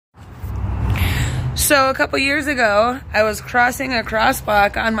So a couple years ago, I was crossing a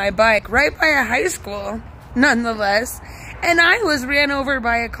crosswalk on my bike right by a high school, nonetheless, and I was ran over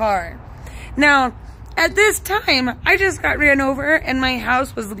by a car. Now, at this time, I just got ran over and my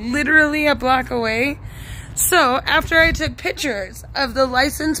house was literally a block away. So after I took pictures of the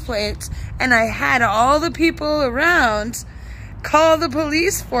license plates and I had all the people around call the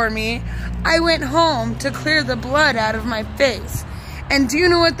police for me, I went home to clear the blood out of my face. And do you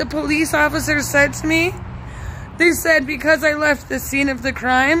know what the police officer said to me? They said because I left the scene of the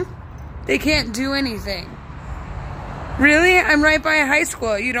crime, they can't do anything. Really? I'm right by a high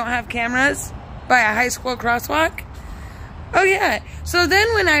school. You don't have cameras by a high school crosswalk? Oh yeah. So then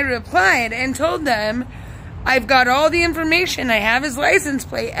when I replied and told them I've got all the information, I have his license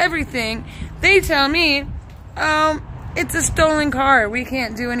plate, everything, they tell me, it's a stolen car. We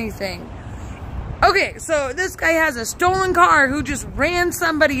can't do anything. Okay, so this guy has a stolen car who just ran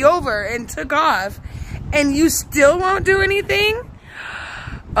somebody over and took off, and you still won't do anything?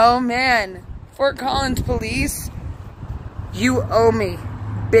 Oh man, Fort Collins police, you owe me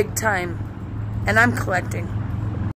big time, and I'm collecting.